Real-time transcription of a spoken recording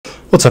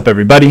What's up,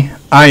 everybody?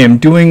 I am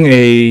doing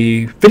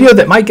a video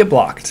that might get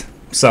blocked.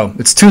 So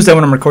it's Tuesday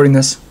when I'm recording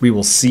this. We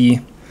will see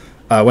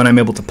when I'm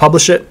able to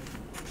publish it.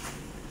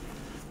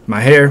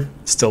 My hair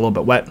is still a little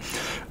bit wet.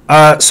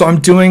 So I'm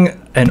doing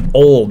an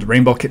old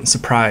Rainbow Kitten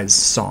Surprise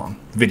song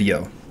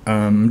video.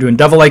 I'm doing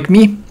Devil Like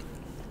Me.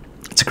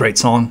 It's a great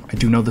song. I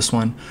do know this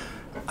one.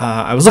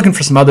 I was looking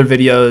for some other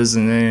videos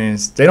and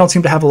they don't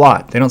seem to have a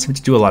lot. They don't seem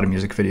to do a lot of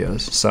music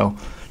videos. So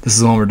this is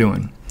the one we're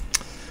doing.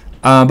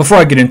 Before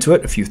I get into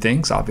it, a few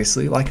things.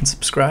 Obviously, like and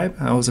subscribe.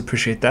 I always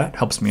appreciate that.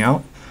 Helps me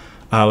out.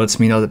 Lets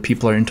me know that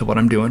people are into what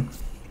I'm doing.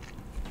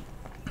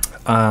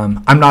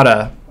 I'm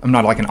not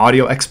like an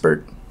audio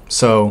expert,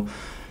 so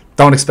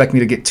don't expect me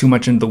to get too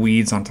much into the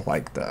weeds onto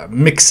like the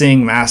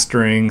mixing,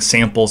 mastering,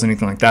 samples,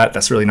 anything like that.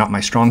 That's really not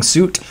my strong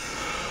suit.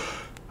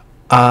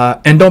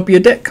 And don't be a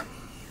dick,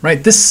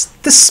 right?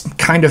 This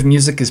kind of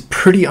music is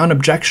pretty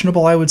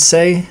unobjectionable, I would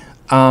say.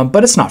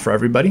 But it's not for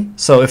everybody.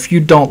 So if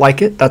you don't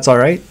like it, that's all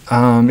right.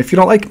 If you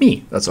don't like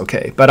me, that's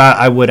okay. But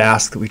I would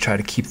ask that we try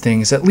to keep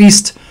things at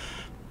least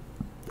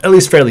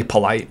fairly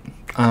polite.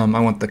 I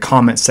want the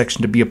comment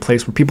section to be a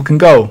place where people can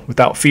go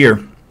without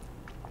fear.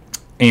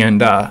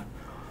 And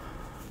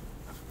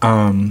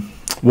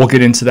we'll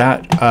get into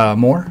that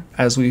more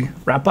as we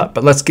wrap up.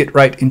 But let's get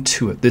right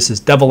into it. This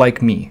is Devil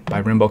Like Me by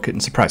Rainbow Kitten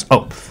Surprise.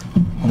 Oh,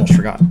 almost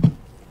forgot.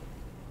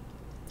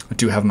 I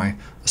do have my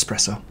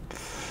espresso.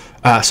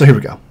 So here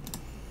we go.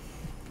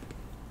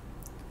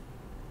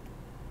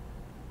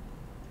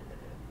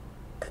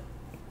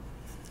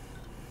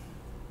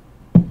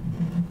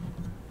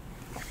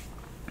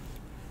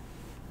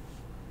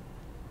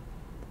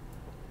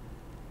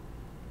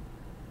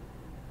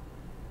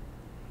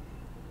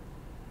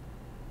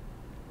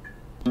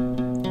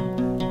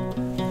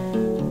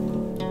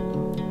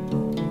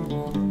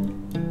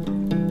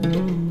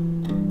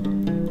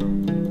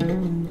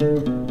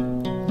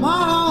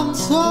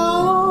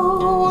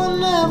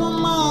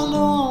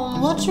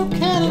 What you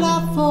cared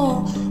out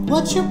for,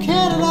 what you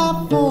cared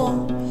out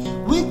for.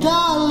 We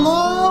got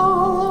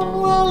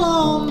along, well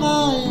all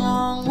night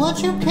young.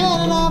 What you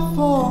cared out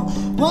for,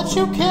 what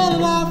you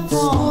cared out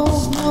for.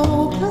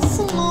 Smoke,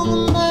 listen on the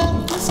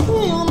left,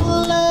 whiskey on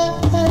the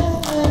left.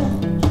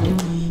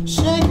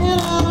 Shake it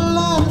out a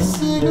light a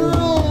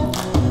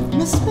cigarette.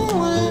 Miss me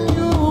when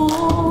you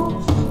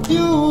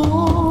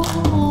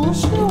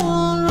wish you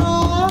were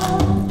right.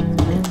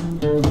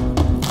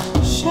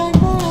 Shake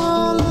it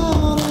all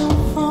out in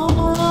front.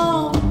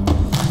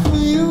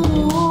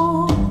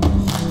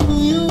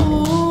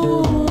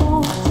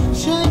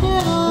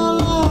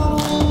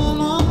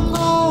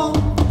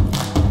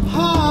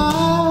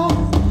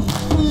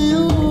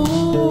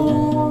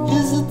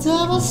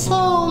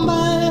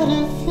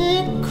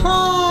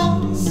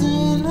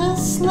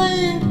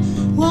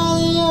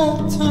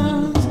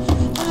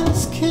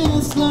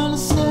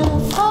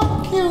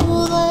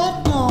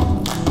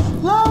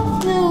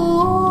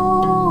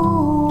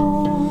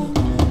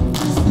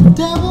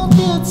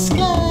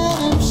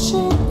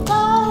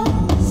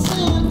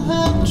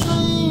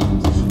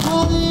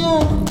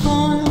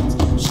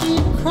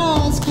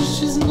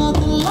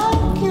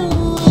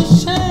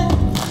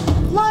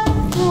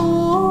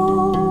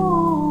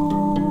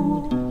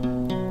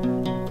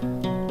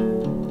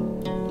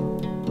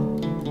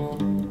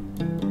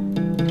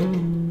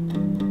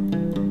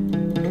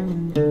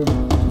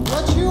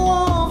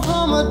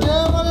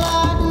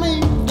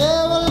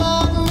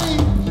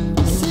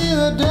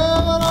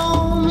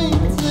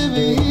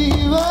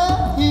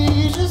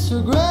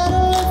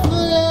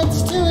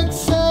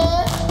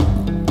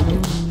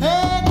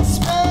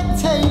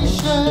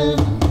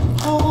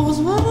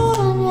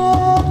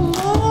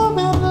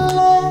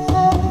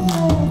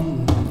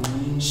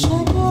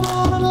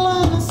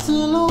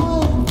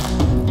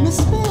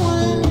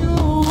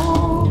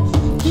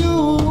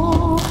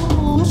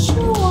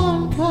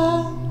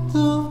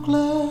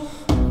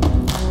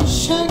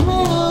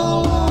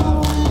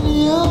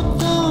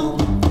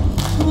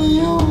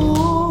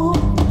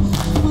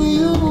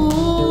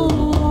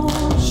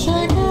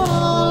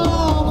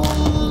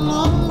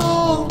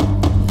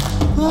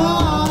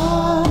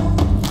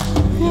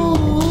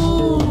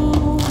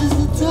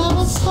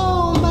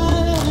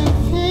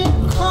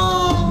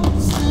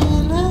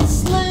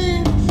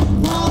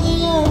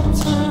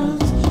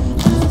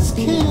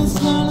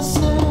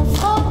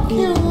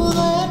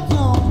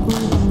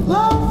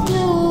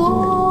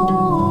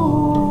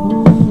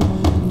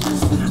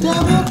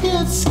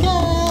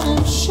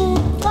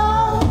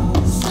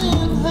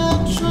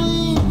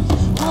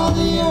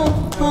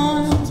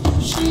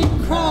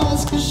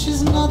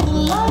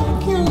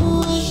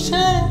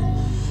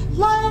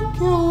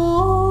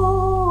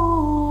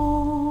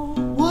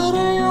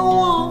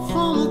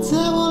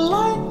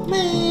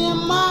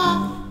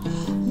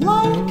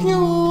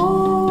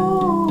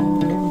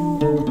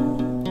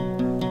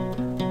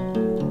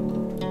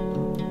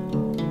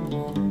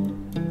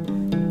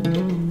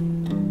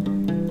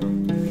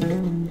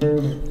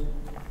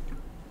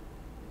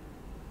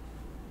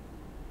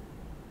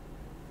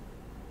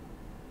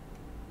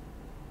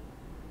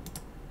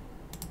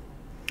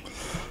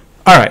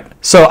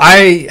 So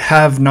I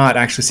have not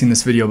actually seen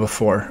this video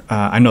before.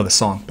 I know the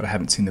song, but I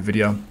haven't seen the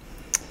video.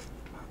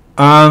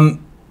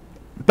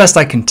 Best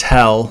I can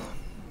tell,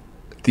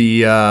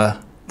 the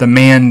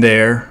man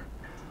there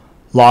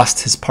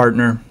lost his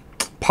partner,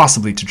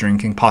 possibly to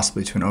drinking,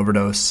 possibly to an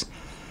overdose.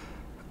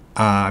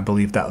 I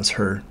believe that was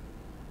her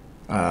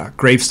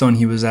gravestone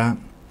he was at.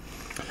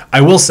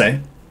 I will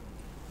say,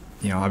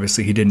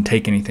 obviously he didn't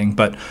take anything,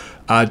 but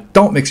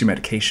don't mix your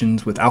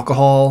medications with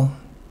alcohol.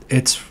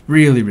 It's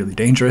really, really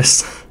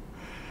dangerous.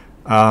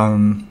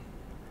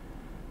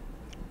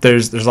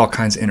 There's all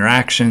kinds of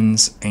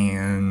interactions,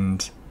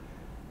 and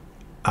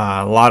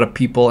a lot of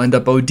people end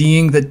up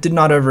ODing that did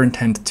not ever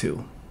intend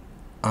to.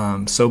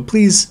 So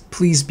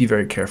please be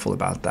very careful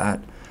about that.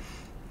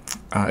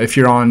 If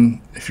you're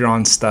on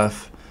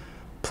stuff,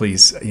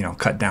 please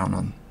cut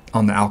down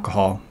on the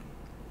alcohol.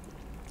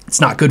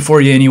 It's not good for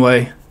you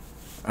anyway.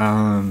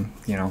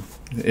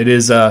 It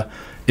is a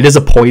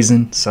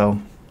poison.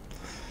 So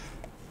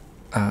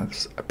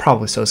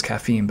probably so is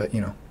caffeine, but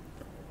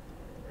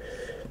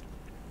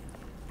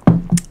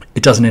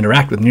it doesn't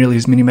interact with nearly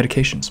as many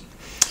medications.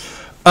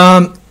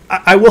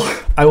 I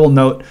will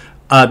note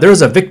there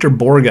was a Victor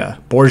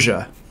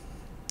Borgia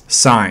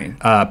sign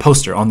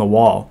poster on the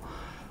wall,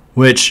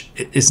 which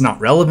is not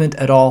relevant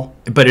at all,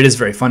 but it is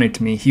very funny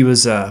to me. He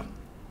was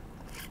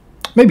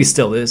maybe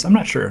still is, I'm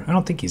not sure. I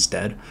don't think he's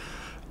dead.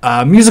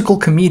 A musical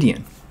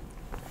comedian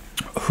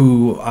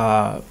who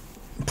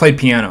played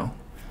piano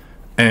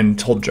and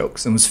told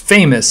jokes and was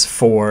famous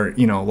for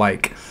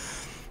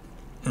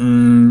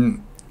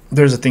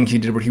there's a thing he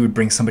did where he would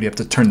bring somebody up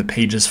to turn the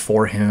pages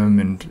for him,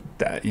 and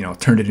that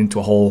turned it into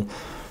a whole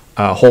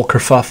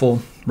kerfuffle,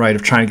 right,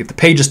 of trying to get the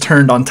pages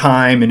turned on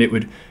time, and it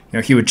would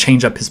he would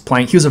change up his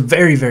playing. He was a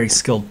very, very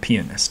skilled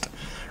pianist,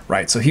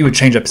 right? So he would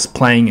change up his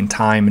playing in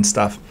time and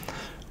stuff.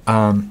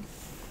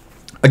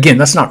 Again,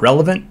 that's not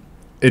relevant.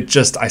 It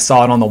just, I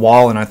saw it on the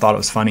wall and I thought it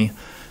was funny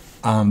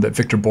that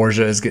Victor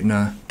Borgia is getting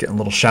a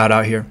little shout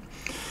out here.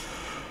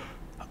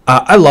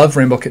 I love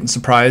Rainbow Kitten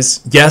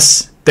Surprise.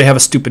 Yes, they have a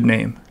stupid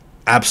name.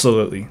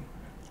 Absolutely.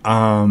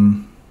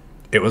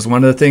 It was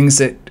one of the things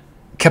that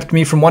kept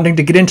me from wanting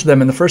to get into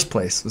them in the first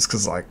place, was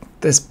because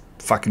this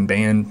fucking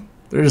band,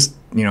 they're just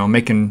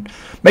making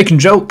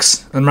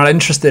jokes. I'm not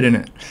interested in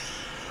it.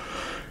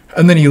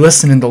 And then you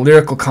listen in the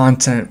lyrical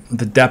content,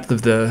 the depth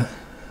of the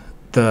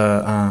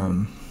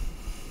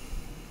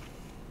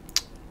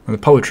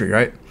poetry,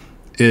 right,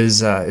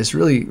 is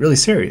really, really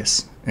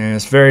serious, and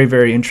it's very,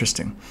 very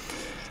interesting.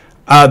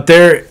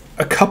 There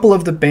a couple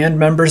of the band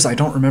members, I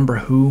don't remember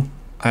who.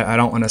 I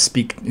don't want to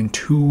speak in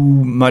too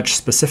much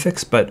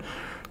specifics, but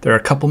there are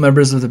a couple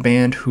members of the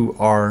band who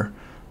are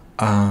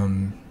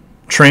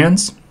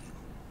trans.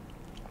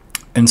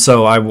 And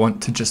so I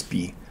want to just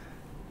be,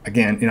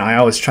 again, I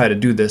always try to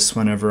do this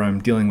whenever I'm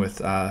dealing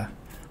with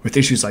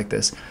issues like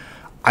this.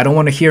 I don't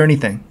want to hear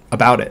anything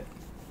about it.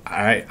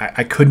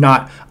 I could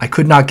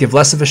not give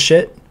less of a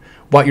shit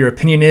what your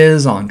opinion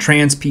is on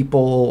trans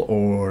people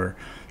or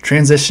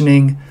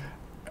transitioning.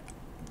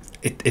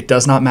 It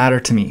does not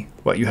matter to me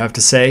what you have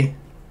to say.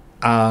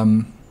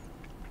 On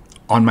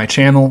my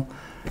channel,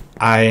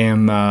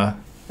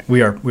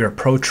 we are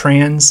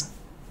pro-trans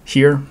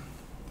here.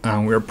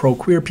 We are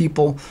pro-queer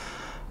people.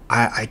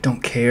 I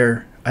don't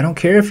care. I don't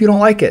care if you don't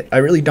like it. I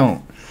really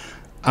don't.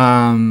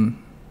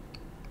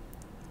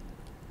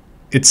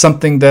 It's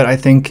something that I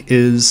think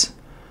is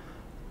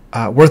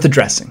worth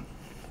addressing,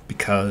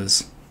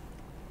 because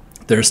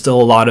there's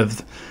still a lot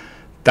of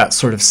that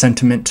sort of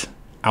sentiment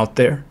out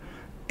there.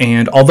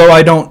 And although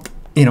I don't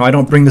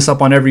bring this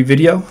up on every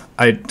video,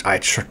 I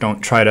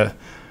don't try to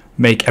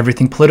make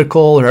everything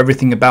political or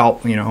everything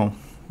about,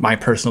 my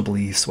personal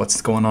beliefs,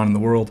 what's going on in the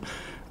world,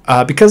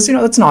 because,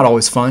 that's not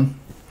always fun.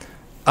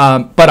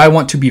 But I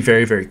want to be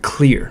very, very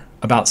clear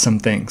about some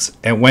things.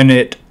 And when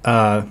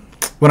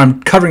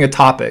I'm covering a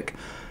topic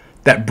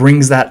that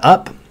brings that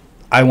up,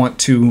 I want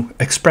to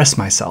express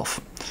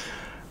myself.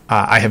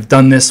 I have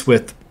done this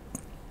with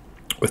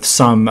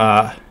some,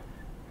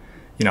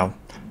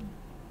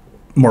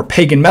 more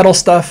pagan metal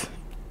stuff.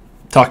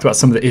 Talked about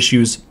some of the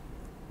issues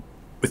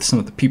with some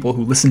of the people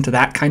who listen to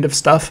that kind of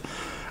stuff.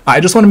 I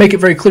just want to make it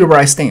very clear where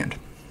I stand.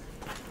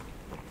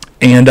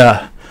 And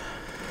I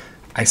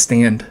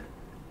stand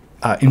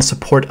in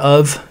support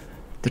of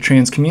the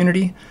trans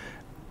community.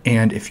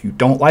 And if you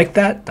don't like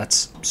that,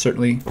 that's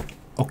certainly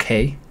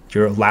okay.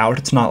 You're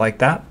allowed to not like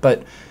that,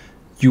 but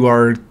you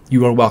are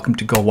welcome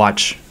to go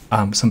watch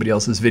somebody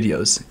else's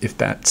videos if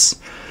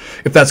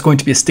that's going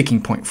to be a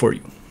sticking point for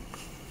you.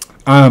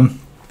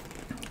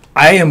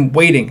 I am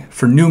waiting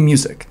for new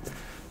music.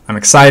 I'm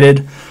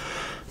excited.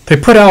 They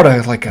put out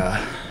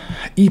a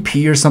EP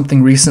or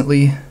something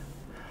recently,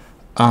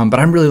 but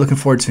I'm really looking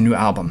forward to a new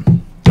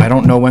album. I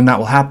don't know when that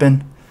will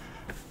happen,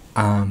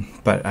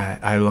 but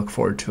I look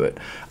forward to it.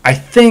 I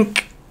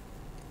think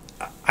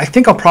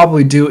I'll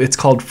probably do. It's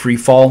called Free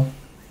Fall.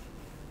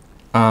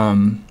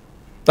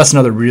 That's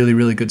another really,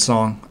 really good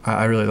song.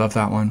 I really love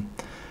that one,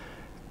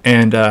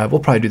 and we'll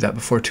probably do that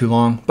before too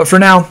long. But for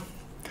now,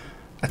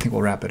 I think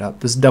we'll wrap it up.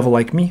 This is Devil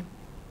Like Me.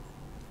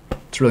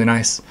 It's really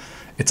nice.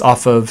 It's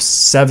off of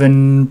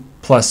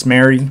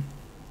 7+mary,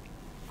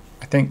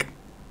 I think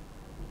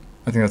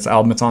that's the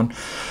album it's on.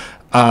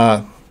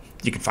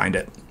 You can find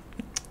it.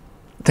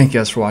 Thank you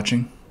guys for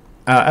watching.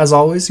 As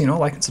always,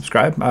 like and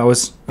subscribe. I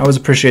always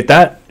appreciate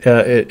that.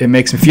 It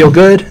makes me feel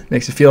good.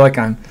 Makes me feel like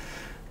I'm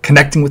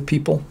connecting with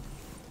people.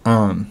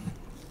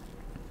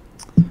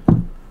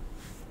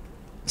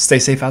 Stay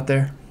safe out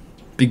there.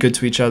 Be good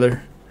to each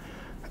other.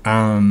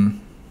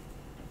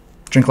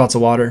 Drink lots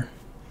of water.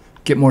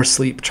 Get more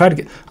sleep.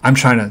 I'm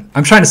trying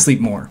to sleep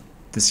more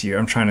this year.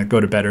 I'm trying to go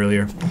to bed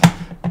earlier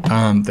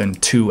than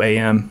 2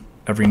 a.m.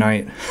 every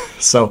night.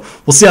 So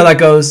we'll see how that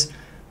goes.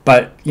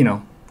 But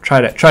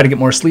try to get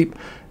more sleep,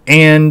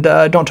 and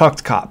don't talk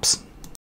to cops.